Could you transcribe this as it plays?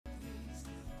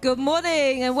Good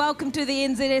morning and welcome to the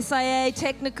NZSIA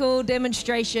technical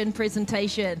demonstration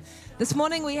presentation. This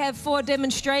morning we have 4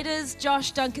 demonstrators: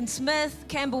 Josh Duncan-Smith,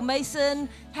 Campbell Mason,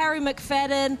 Harry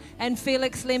McFadden and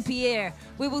Felix Lempierre.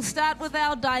 We will start with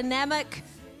our dynamic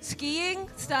skiing,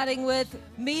 starting with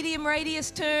medium radius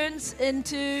turns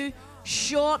into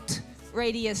short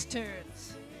radius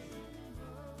turns.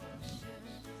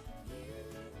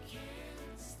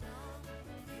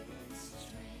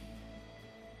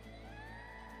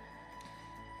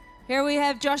 Here we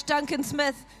have Josh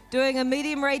Duncan-Smith doing a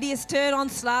medium radius turn on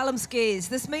slalom skis.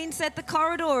 This means that the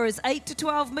corridor is 8 to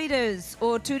 12 meters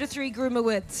or 2 to 3 groomer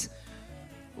widths.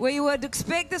 We would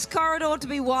expect this corridor to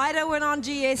be wider when on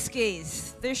GS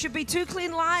skis. There should be 2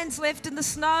 clean lines left in the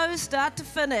snow, start to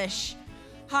finish.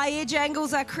 High edge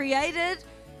angles are created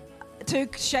to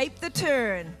shape the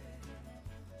turn.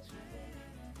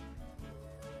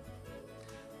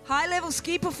 High level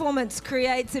ski performance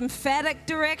creates emphatic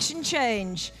direction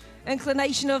change.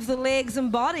 Inclination of the legs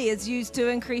and body is used to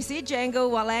increase edge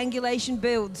angle while angulation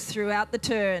builds throughout the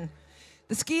turn.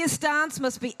 The skier's stance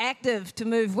must be active to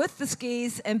move with the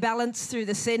skis and balance through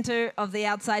the center of the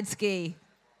outside ski.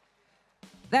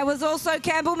 That was also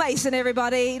Campbell Mason,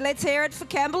 everybody. Let's hear it for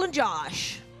Campbell and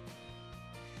Josh.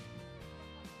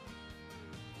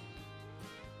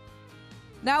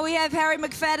 Now we have Harry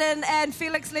McFadden and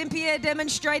Felix Lempierre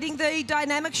demonstrating the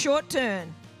dynamic short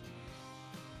turn.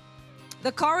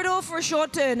 The corridor for a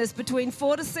short turn is between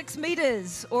 4 to 6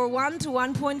 meters or 1 to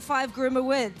 1.5 groomer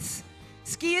widths.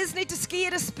 Skiers need to ski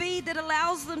at a speed that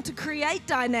allows them to create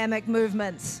dynamic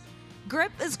movements.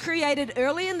 Grip is created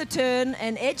early in the turn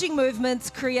and edging movements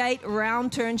create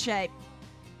round turn shape.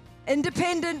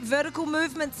 Independent vertical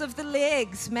movements of the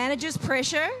legs manages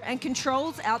pressure and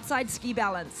controls outside ski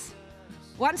balance.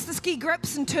 Once the ski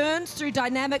grips and turns through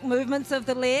dynamic movements of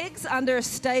the legs under a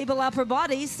stable upper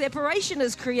body, separation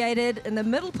is created in the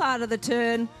middle part of the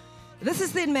turn. This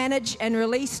is then managed and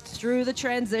released through the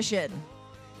transition.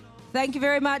 Thank you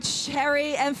very much,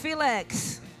 Harry and Felix.